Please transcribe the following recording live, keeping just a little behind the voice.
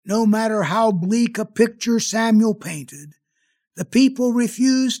No matter how bleak a picture Samuel painted, the people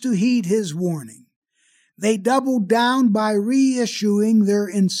refused to heed his warning. They doubled down by reissuing their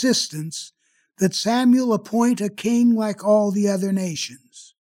insistence that Samuel appoint a king like all the other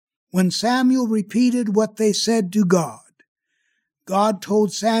nations. When Samuel repeated what they said to God, God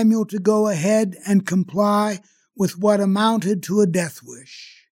told Samuel to go ahead and comply with what amounted to a death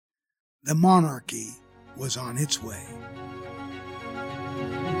wish. The monarchy was on its way.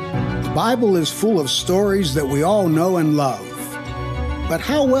 The Bible is full of stories that we all know and love. But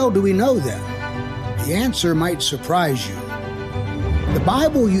how well do we know them? The answer might surprise you. The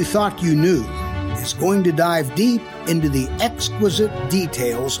Bible you thought you knew is going to dive deep into the exquisite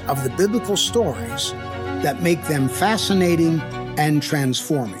details of the biblical stories that make them fascinating and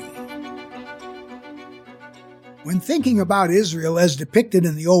transforming. When thinking about Israel as depicted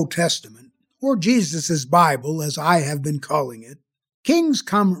in the Old Testament, or Jesus' Bible as I have been calling it, kings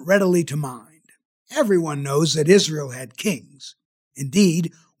come readily to mind. Everyone knows that Israel had kings.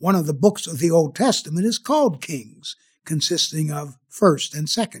 Indeed, one of the books of the Old Testament is called Kings, consisting of 1st and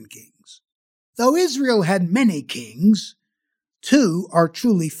 2nd Kings. Though Israel had many kings, 2 are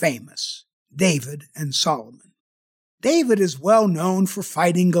truly famous, David and Solomon. David is well known for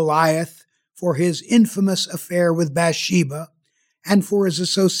fighting Goliath, for his infamous affair with Bathsheba, and for his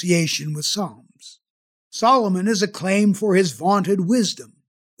association with Psalms. Solomon is acclaimed for his vaunted wisdom,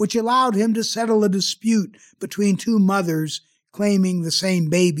 which allowed him to settle a dispute between 2 mothers claiming the same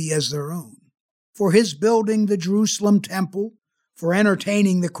baby as their own, for his building the Jerusalem temple, for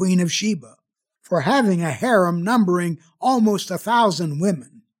entertaining the Queen of Sheba, for having a harem numbering almost 1,000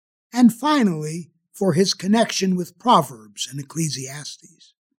 women, and finally, for his connection with Proverbs and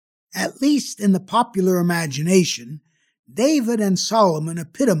Ecclesiastes. At least in the popular imagination, David and Solomon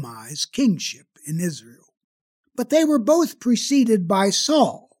epitomize kingship in Israel. But they were both preceded by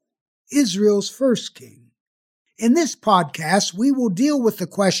Saul, Israel's first king. In this podcast, we will deal with the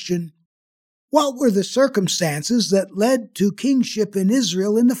question, what were the circumstances that led to kingship in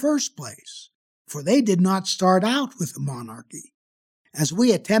Israel in the first place? For they did not start out with a monarchy. As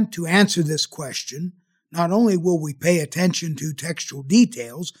we attempt to answer this question, not only will we pay attention to textual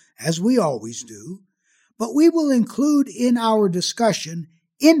details, as we always do, but we will include in our discussion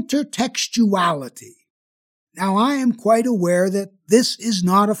intertextuality. Now, I am quite aware that this is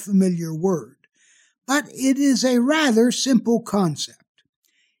not a familiar word, but it is a rather simple concept.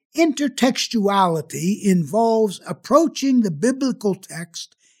 Intertextuality involves approaching the biblical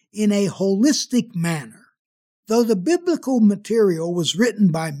text in a holistic manner. Though the biblical material was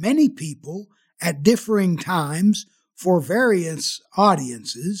written by many people at differing times for various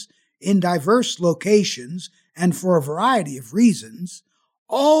audiences in diverse locations and for a variety of reasons,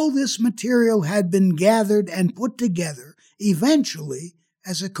 all this material had been gathered and put together eventually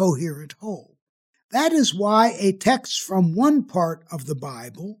as a coherent whole. That is why a text from one part of the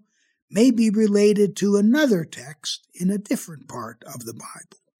Bible may be related to another text in a different part of the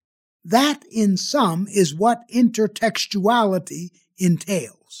Bible. That, in sum, is what intertextuality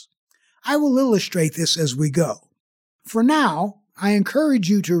entails. I will illustrate this as we go. For now, I encourage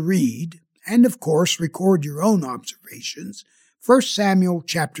you to read, and of course record your own observations, 1 Samuel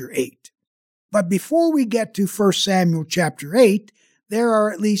chapter 8. But before we get to 1 Samuel chapter 8, there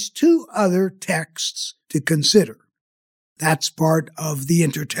are at least 2 other texts to consider. That's part of the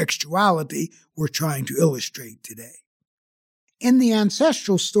intertextuality we're trying to illustrate today. In the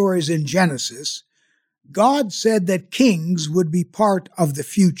ancestral stories in Genesis, God said that kings would be part of the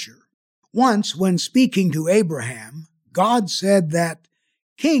future. Once, when speaking to Abraham, God said that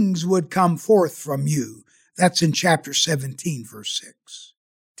kings would come forth from you. That's in chapter 17, verse 6.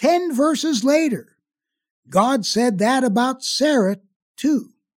 10 verses later, God said that about Sarah too.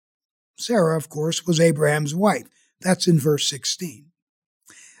 Sarah, of course, was Abraham's wife. That's in verse 16.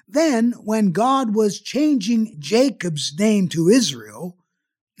 Then, when God was changing Jacob's name to Israel,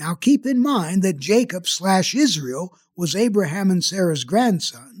 now keep in mind that Jacob/Israel was Abraham and Sarah's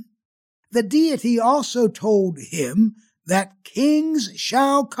grandson, the deity also told him that kings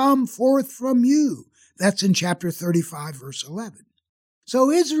shall come forth from you. That's in chapter 35, verse 11. So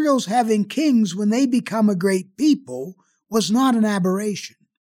Israel's having kings when they become a great people was not an aberration.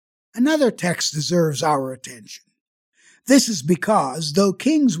 Another text deserves our attention. This is because, though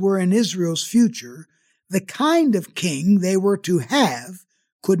kings were in Israel's future, the kind of king they were to have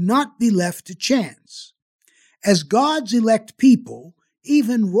could not be left to chance. As God's elect people,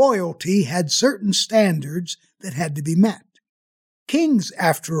 even royalty had certain standards that had to be met. Kings,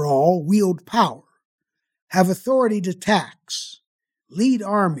 after all, wield power, have authority to tax, lead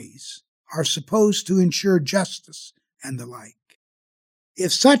armies, are supposed to ensure justice, and the like.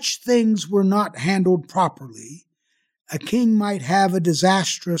 If such things were not handled properly, a king might have a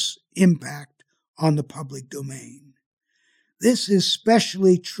disastrous impact on the public domain. This is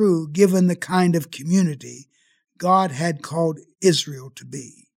especially true given the kind of community God had called Israel to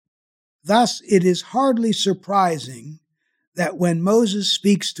be. Thus, it is hardly surprising that when Moses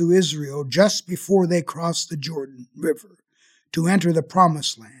speaks to Israel just before they cross the Jordan River to enter the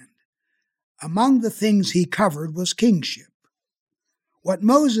Promised Land, among the things he covered was kingship. What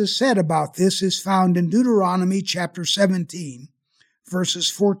Moses said about this is found in Deuteronomy chapter 17, verses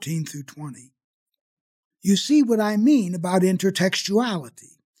 14 through 20. You see what I mean about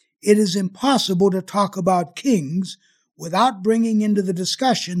intertextuality. It is impossible to talk about kings without bringing into the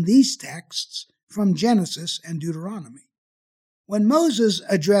discussion these texts from Genesis and Deuteronomy. When Moses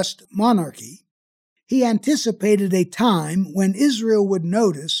addressed monarchy, he anticipated a time when Israel would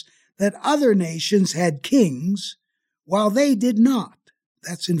notice that other nations had kings while they did not.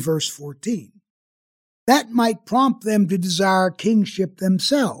 That's in verse 14. That might prompt them to desire kingship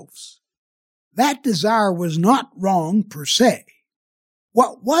themselves. That desire was not wrong per se.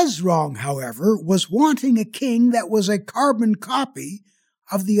 What was wrong, however, was wanting a king that was a carbon copy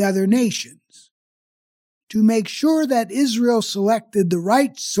of the other nations. To make sure that Israel selected the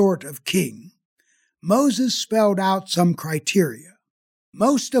right sort of king, Moses spelled out some criteria.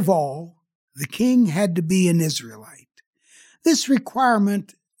 Most of all, the king had to be an Israelite. This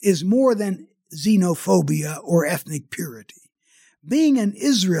requirement is more than xenophobia or ethnic purity. Being an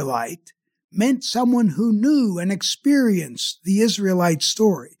Israelite meant someone who knew and experienced the Israelite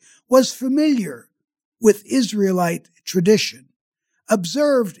story, was familiar with Israelite tradition,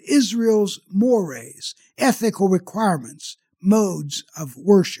 observed Israel's mores, ethical requirements, modes of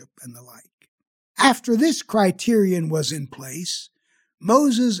worship, and the like. After this criterion was in place,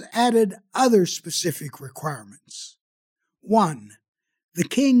 Moses added other specific requirements. 1. The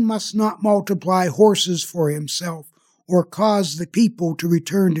king must not multiply horses for himself or cause the people to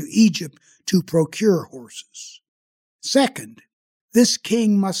return to Egypt to procure horses. 2. This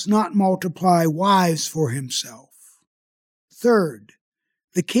king must not multiply wives for himself. 3.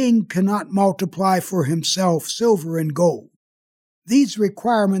 The king cannot multiply for himself silver and gold. These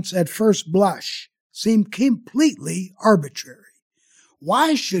requirements at first blush seem completely arbitrary.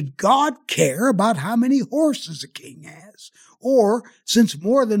 Why should God care about how many horses a king has? Or, since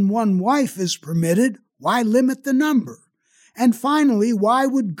more than one wife is permitted, why limit the number? And finally, why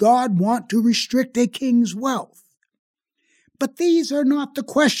would God want to restrict a king's wealth? But these are not the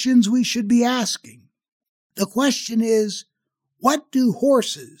questions we should be asking. The question is, what do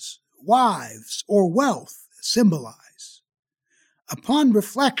horses, wives, or wealth symbolize? Upon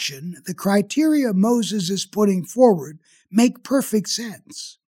reflection, the criteria Moses is putting forward make perfect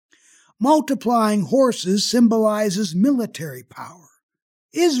sense. Multiplying horses symbolizes military power.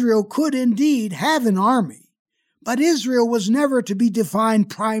 Israel could indeed have an army, but Israel was never to be defined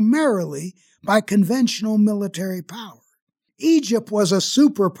primarily by conventional military power. Egypt was a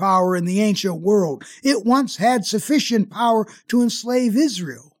superpower in the ancient world. It once had sufficient power to enslave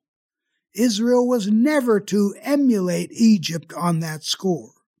Israel. Israel was never to emulate Egypt on that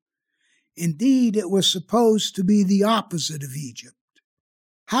score. Indeed, it was supposed to be the opposite of Egypt.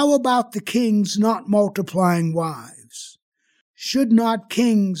 How about the kings not multiplying wives? Should not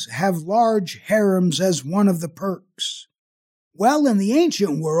kings have large harems as one of the perks? Well, in the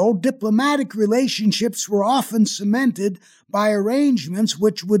ancient world, diplomatic relationships were often cemented by arrangements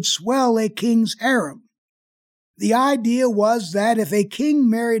which would swell a king's harem. The idea was that if a king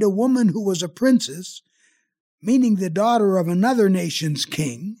married a woman who was a princess, meaning the daughter of another nation's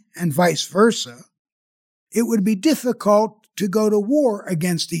king, and vice versa, it would be difficult to go to war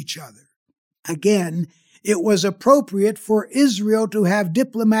against each other. Again, it was appropriate for Israel to have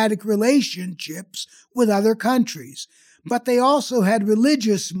diplomatic relationships with other countries, but they also had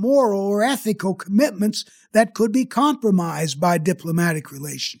religious, moral, or ethical commitments that could be compromised by diplomatic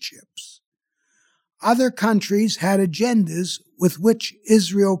relationships. Other countries had agendas with which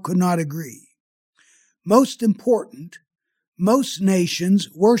Israel could not agree. Most important, most nations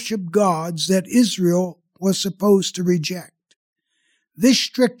worshiped gods that Israel was supposed to reject. This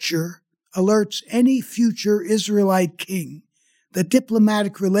stricture alerts any future Israelite king that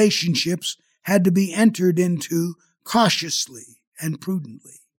diplomatic relationships had to be entered into cautiously and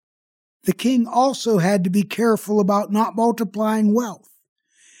prudently. The king also had to be careful about not multiplying wealth.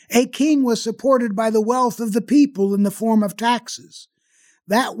 A king was supported by the wealth of the people in the form of taxes.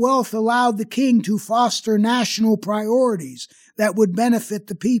 That wealth allowed the king to foster national priorities that would benefit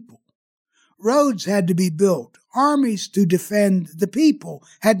the people. Roads had to be built. Armies to defend the people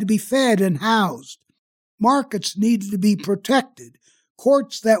had to be fed and housed. Markets needed to be protected.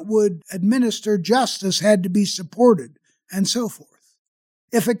 Courts that would administer justice had to be supported, and so forth.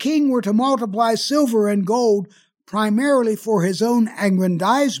 If a king were to multiply silver and gold primarily for his own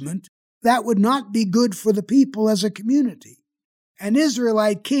aggrandizement, that would not be good for the people as a community. An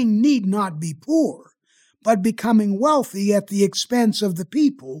Israelite king need not be poor, but becoming wealthy at the expense of the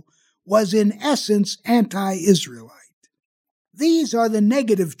people was in essence anti-Israelite. These are the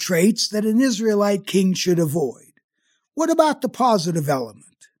negative traits that an Israelite king should avoid. What about the positive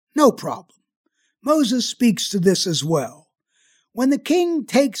element? No problem. Moses speaks to this as well. When the king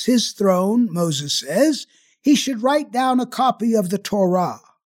takes his throne, Moses says, he should write down a copy of the Torah.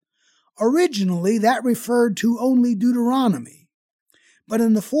 Originally, that referred to only Deuteronomy, but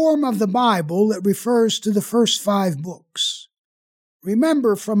in the form of the Bible, it refers to the first 5 books.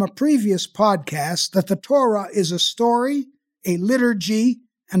 Remember from a previous podcast that the Torah is a story, a liturgy,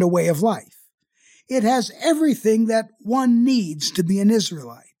 and a way of life. It has everything that one needs to be an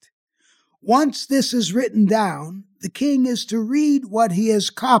Israelite. Once this is written down, the king is to read what he has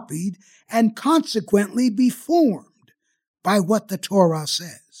copied and consequently be formed by what the Torah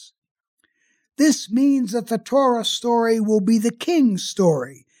says. This means that the Torah story will be the king's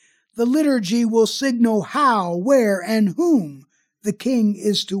story. The liturgy will signal how, where, and whom the king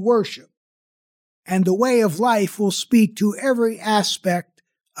is to worship. And the way of life will speak to every aspect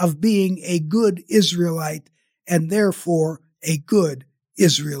of being a good Israelite and therefore a good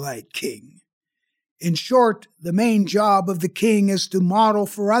Israelite king. In short, the main job of the king is to model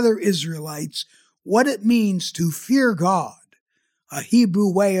for other Israelites what it means to fear God, a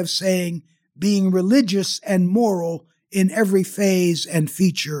Hebrew way of saying being religious and moral in every phase and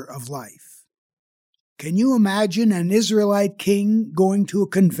feature of life. Can you imagine an Israelite king going to a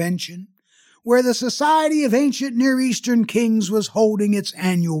convention where the Society of Ancient Near Eastern Kings was holding its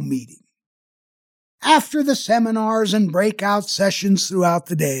annual meeting? After the seminars and breakout sessions throughout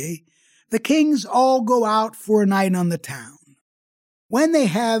the day, the kings all go out for a night on the town. When they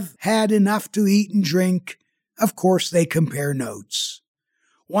have had enough to eat and drink, of course they compare notes.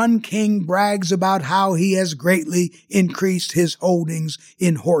 One king brags about how he has greatly increased his holdings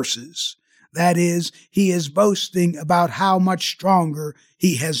in horses. That is, he is boasting about how much stronger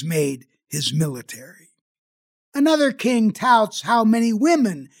he has made his military. Another king touts how many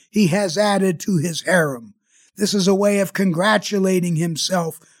women he has added to his harem. This is a way of congratulating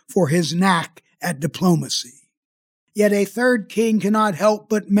himself for his knack at diplomacy. Yet a third king cannot help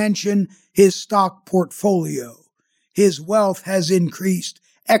but mention his stock portfolio. His wealth has increased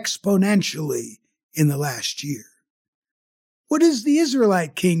exponentially in the last year. What is the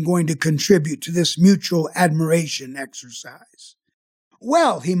Israelite king going to contribute to this mutual admiration exercise?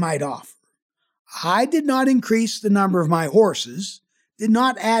 Well, he might offer, I did not increase the number of my horses, did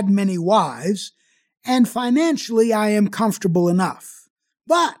not add many wives, and financially I am comfortable enough.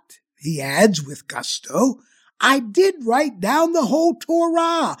 But, he adds with gusto, I did write down the whole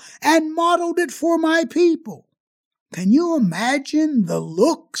Torah and modeled it for my people. Can you imagine the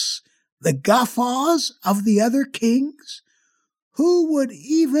looks, the guffaws of the other kings? Who would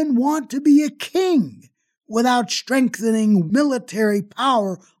even want to be a king without strengthening military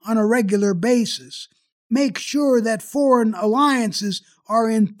power on a regular basis, make sure that foreign alliances are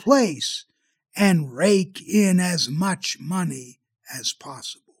in place, and rake in as much money as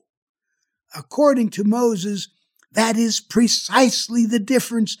possible? According to Moses, that is precisely the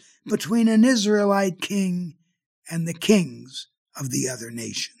difference between an Israelite king and the kings of the other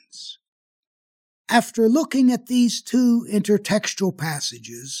nations. After looking at these 2 intertextual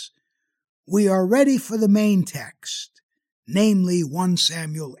passages, we are ready for the main text, namely 1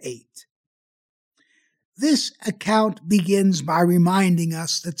 Samuel 8. This account begins by reminding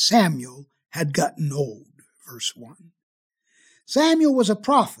us that Samuel had gotten old, verse 1. Samuel was a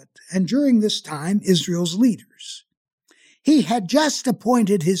prophet, and during this time Israel's leaders. He had just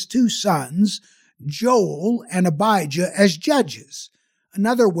appointed his 2 sons, Joel and Abijah, as judges,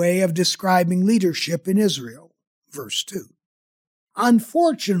 another way of describing leadership in Israel, verse 2.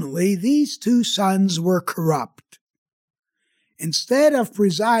 Unfortunately, these 2 sons were corrupt. Instead of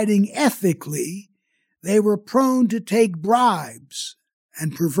presiding ethically, they were prone to take bribes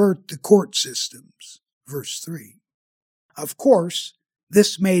and pervert the court systems, verse 3. Of course,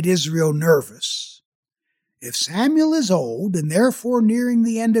 this made Israel nervous. If Samuel is old and therefore nearing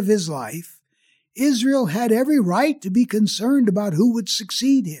the end of his life, Israel had every right to be concerned about who would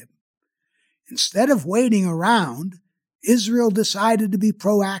succeed him. Instead of waiting around, Israel decided to be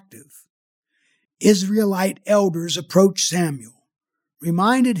proactive. Israelite elders approached Samuel,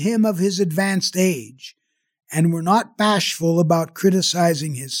 reminded him of his advanced age, and were not bashful about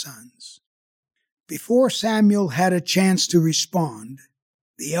criticizing his sons. Before Samuel had a chance to respond,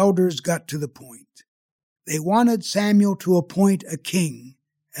 The elders got to the point. They wanted Samuel to appoint a king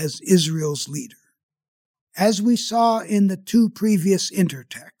as Israel's leader. As we saw in the 2 previous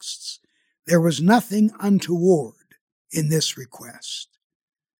intertexts, there was nothing untoward in this request,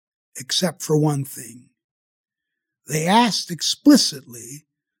 except for one thing. They asked explicitly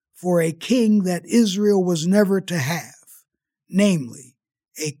for a king that Israel was never to have, namely,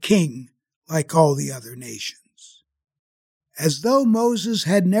 a king like all the other nations. As though Moses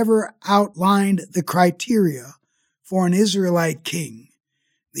had never outlined the criteria for an Israelite king,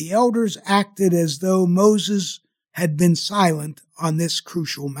 the elders acted as though Moses had been silent on this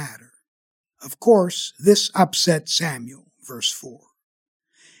crucial matter. Of course, this upset Samuel, verse 4.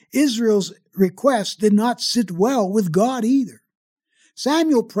 Israel's request did not sit well with God either.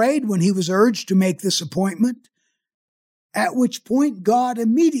 Samuel prayed when he was urged to make this appointment, at which point God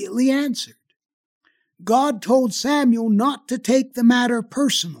immediately answered. God told Samuel not to take the matter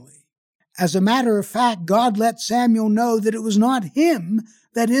personally. As a matter of fact, God let Samuel know that it was not him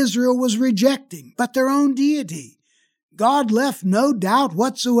that Israel was rejecting, but their own deity. God left no doubt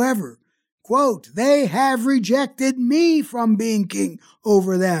whatsoever. Quote, "They have rejected me from being king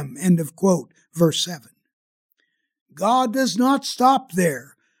over them." End of quote. Verse 7. God does not stop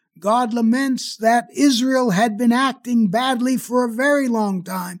there. God laments that Israel had been acting badly for a very long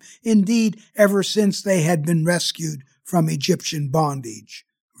time, indeed, ever since they had been rescued from Egyptian bondage.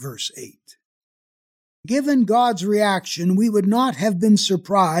 Verse 8. Given God's reaction, we would not have been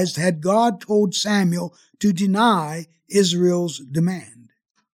surprised had God told Samuel to deny Israel's demand.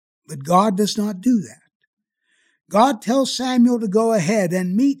 But God does not do that. God tells Samuel to go ahead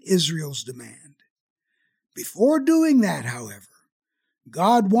and meet Israel's demand. Before doing that, however,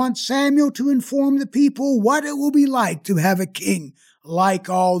 God wants Samuel to inform the people what it will be like to have a king like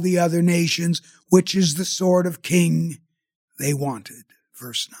all the other nations, which is the sort of king they wanted.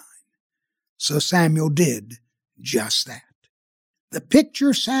 Verse 9. So Samuel did just that. The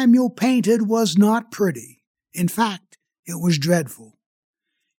picture Samuel painted was not pretty. In fact, it was dreadful.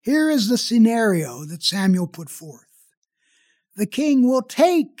 Here is the scenario that Samuel put forth. The king will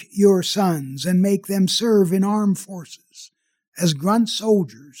take your sons and make them serve in armed forces as grunt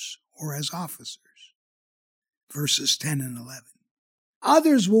soldiers or as officers. Verses 10 and 11.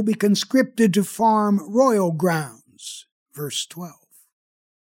 Others will be conscripted to farm royal grounds. Verse 12.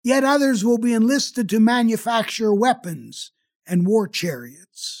 Yet others will be enlisted to manufacture weapons and war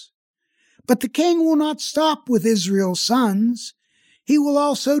chariots. But the king will not stop with Israel's sons. He will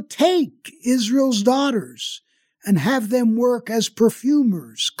also take Israel's daughters and have them work as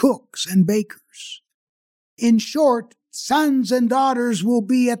perfumers, cooks, and bakers. In short, sons and daughters will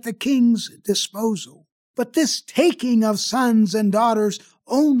be at the king's disposal. But this taking of sons and daughters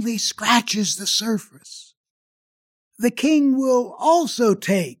only scratches the surface. The king will also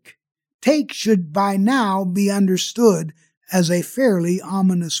take. Take should by now be understood as a fairly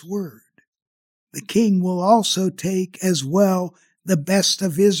ominous word. The king will also take as well the best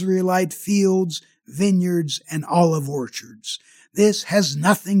of Israelite fields, vineyards, and olive orchards. This has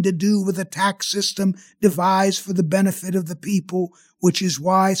nothing to do with a tax system devised for the benefit of the people, which is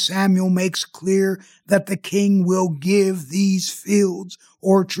why Samuel makes clear that the king will give these fields,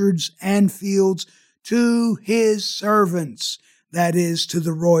 orchards, and fields to his servants, that is, to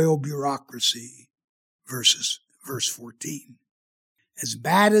the royal bureaucracy. Verse 14. As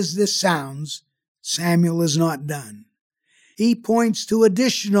bad as this sounds, Samuel is not done. He points to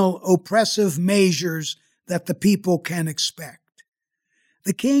additional oppressive measures that the people can expect.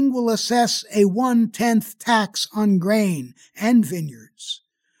 The king will assess a 1/10 tax on grain and vineyards.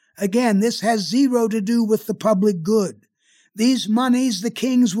 Again, this has zero to do with the public good. These monies the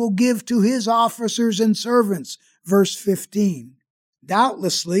kings will give to his officers and servants. Verse 15.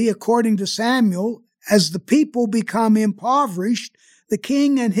 Doubtlessly, according to Samuel, as the people become impoverished, the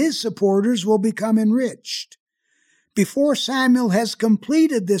king and his supporters will become enriched. Before Samuel has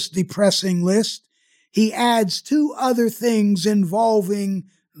completed this depressing list, he adds 2 other things involving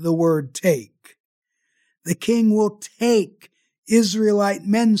the word take. The king will take Israelite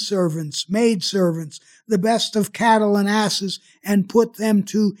menservants, maidservants, the best of cattle and asses, and put them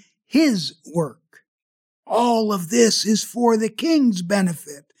to his work. All of this is for the king's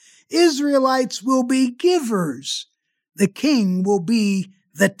benefit. Israelites will be givers. The king will be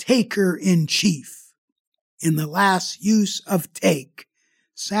the taker-in-chief. In the last use of take,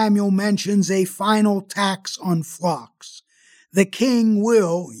 Samuel mentions a final tax on flocks. The king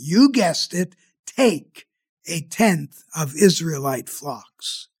will, you guessed it, take 1/10 of Israelite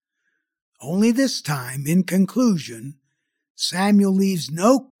flocks. Only this time, in conclusion, Samuel leaves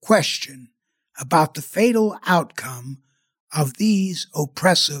no question about the fatal outcome of these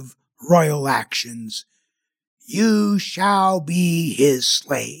oppressive royal actions, you shall be his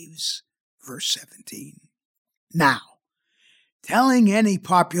slaves. Verse 17. Now, telling any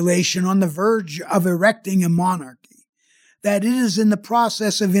population on the verge of erecting a monarchy that it is in the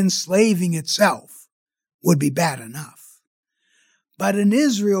process of enslaving itself would be bad enough. But in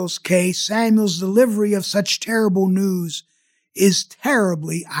Israel's case, Samuel's delivery of such terrible news is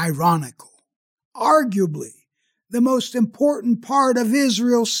terribly ironical. Arguably, the most important part of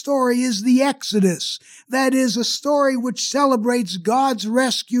Israel's story is the Exodus. That is, a story which celebrates God's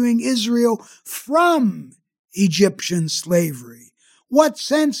rescuing Israel from Egyptian slavery. What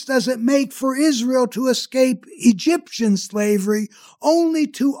sense does it make for Israel to escape Egyptian slavery only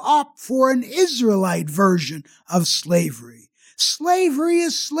to opt for an Israelite version of slavery? Slavery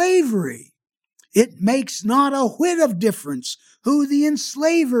is slavery. It makes not a whit of difference who the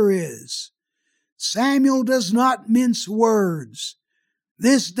enslaver is. Samuel does not mince words.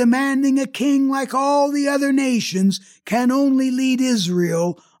 This demanding a king like all the other nations can only lead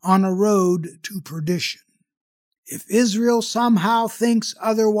Israel on a road to perdition. If Israel somehow thinks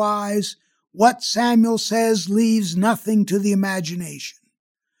otherwise, what Samuel says leaves nothing to the imagination.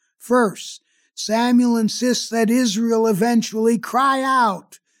 First, Samuel insists that Israel eventually cry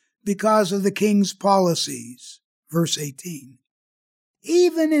out because of the king's policies. Verse 18.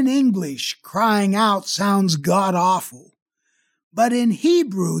 Even in English, crying out sounds god-awful. But in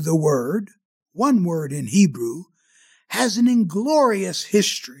Hebrew, the word, one word in Hebrew, has an inglorious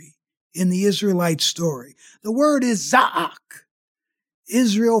history in the Israelite story. The word is za'ak.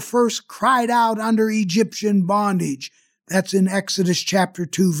 Israel first cried out under Egyptian bondage. That's in Exodus chapter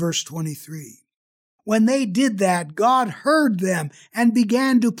 2, verse 23. When they did that, God heard them and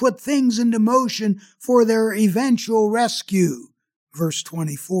began to put things into motion for their eventual rescue. Verse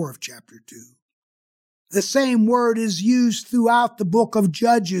 24 of chapter 2. The same word is used throughout the book of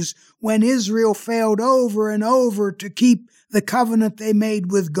Judges when Israel failed over and over to keep the covenant they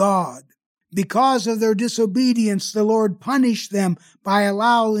made with God. Because of their disobedience, the Lord punished them by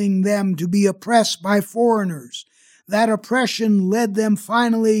allowing them to be oppressed by foreigners. That oppression led them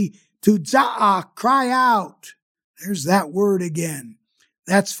finally to za'ak, cry out. There's that word again.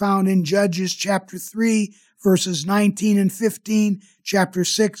 That's found in Judges chapter 3, verses 19 and 15, chapter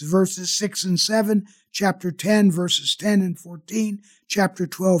 6, verses 6 and 7, chapter 10, verses 10 and 14, chapter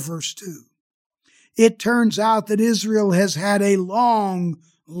 12, verse 2. It turns out that Israel has had a long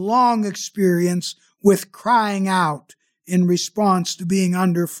experience with crying out in response to being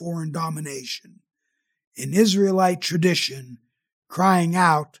under foreign domination. In Israelite tradition, crying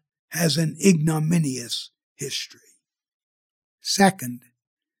out has an ignominious history. Second,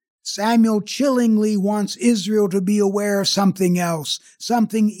 Samuel chillingly wants Israel to be aware of something else,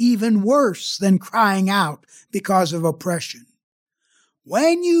 something even worse than crying out because of oppression.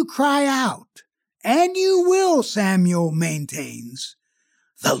 When you cry out, and you will, Samuel maintains,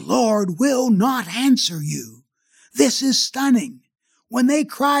 the Lord will not answer you. This is stunning. When they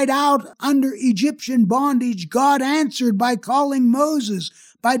cried out under Egyptian bondage, God answered by calling Moses,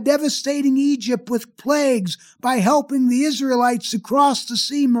 by devastating Egypt with plagues, by helping the Israelites to cross the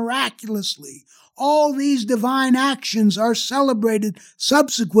sea miraculously. All these divine actions are celebrated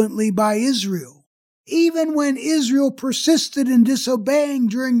subsequently by Israel. Even when Israel persisted in disobeying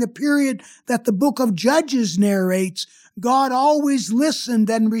during the period that the book of Judges narrates, God always listened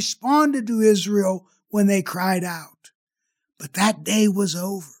and responded to Israel when they cried out. But that day was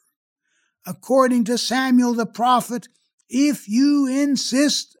over. According to Samuel the prophet, if you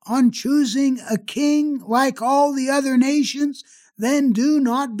insist on choosing a king like all the other nations, then do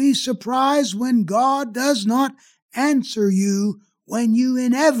not be surprised when God does not answer you when you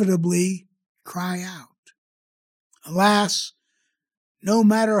inevitably cry out. Alas, no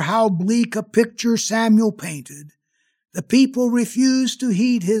matter how bleak a picture Samuel painted, the people refused to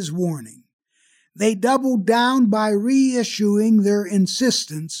heed his warning. They doubled down by reissuing their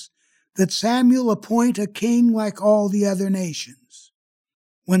insistence that Samuel appoint a king like all the other nations.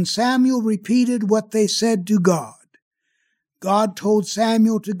 When Samuel repeated what they said to God, God told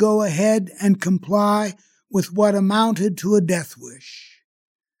Samuel to go ahead and comply with what amounted to a death wish.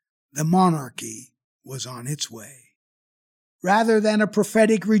 The monarchy was on its way. Rather than a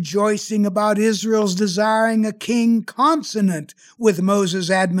prophetic rejoicing about Israel's desiring a king consonant with Moses'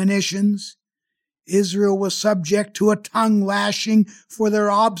 admonitions, Israel was subject to a tongue lashing for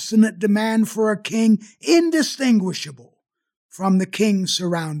their obstinate demand for a king indistinguishable from the kings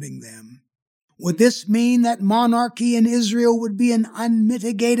surrounding them. Would this mean that monarchy in Israel would be an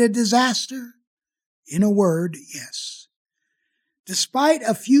unmitigated disaster? In a word, yes. Despite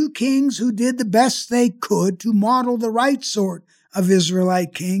a few kings who did the best they could to model the right sort of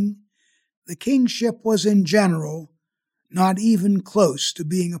Israelite king, the kingship was in general not even close to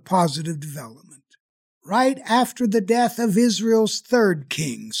being a positive development. Right after the death of Israel's third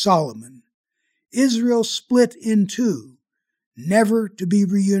king, Solomon, Israel split in two, never to be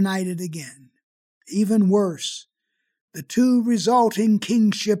reunited again. Even worse, the two resulting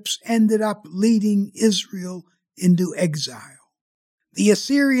kingships ended up leading Israel into exile. The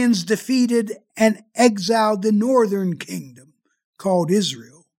Assyrians defeated and exiled the northern kingdom, called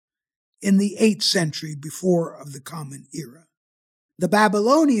Israel, in the 8th century before of the Common Era. The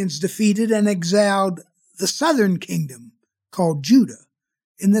Babylonians defeated and exiled the southern kingdom, called Judah,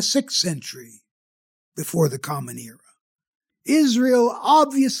 in the 6th century before the Common Era. Israel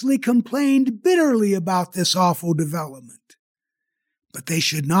obviously complained bitterly about this awful development, but they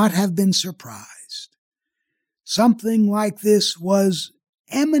should not have been surprised. Something like this was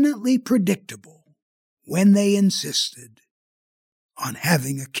eminently predictable when they insisted on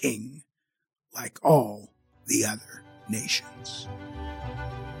having a king like all the other nations.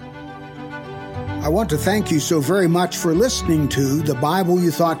 I want to thank you so very much for listening to The Bible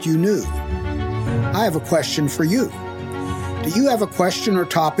You Thought You Knew. I have a question for you. Do you have a question or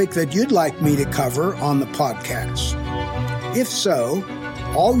topic that you'd like me to cover on the podcast? If so,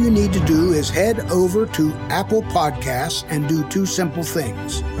 all you need to do is head over to Apple Podcasts and do two simple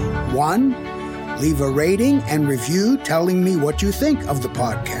things. 1, leave a rating and review telling me what you think of the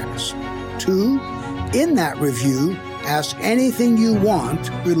podcast. 2, in that review, ask anything you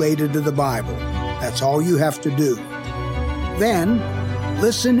want related to the Bible. That's all you have to do. Then,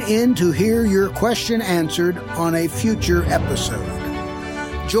 listen in to hear your question answered on a future episode.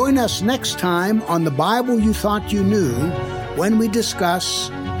 Join us next time on The Bible You Thought You Knew when we discuss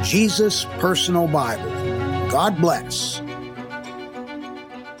Jesus' personal Bible. God bless.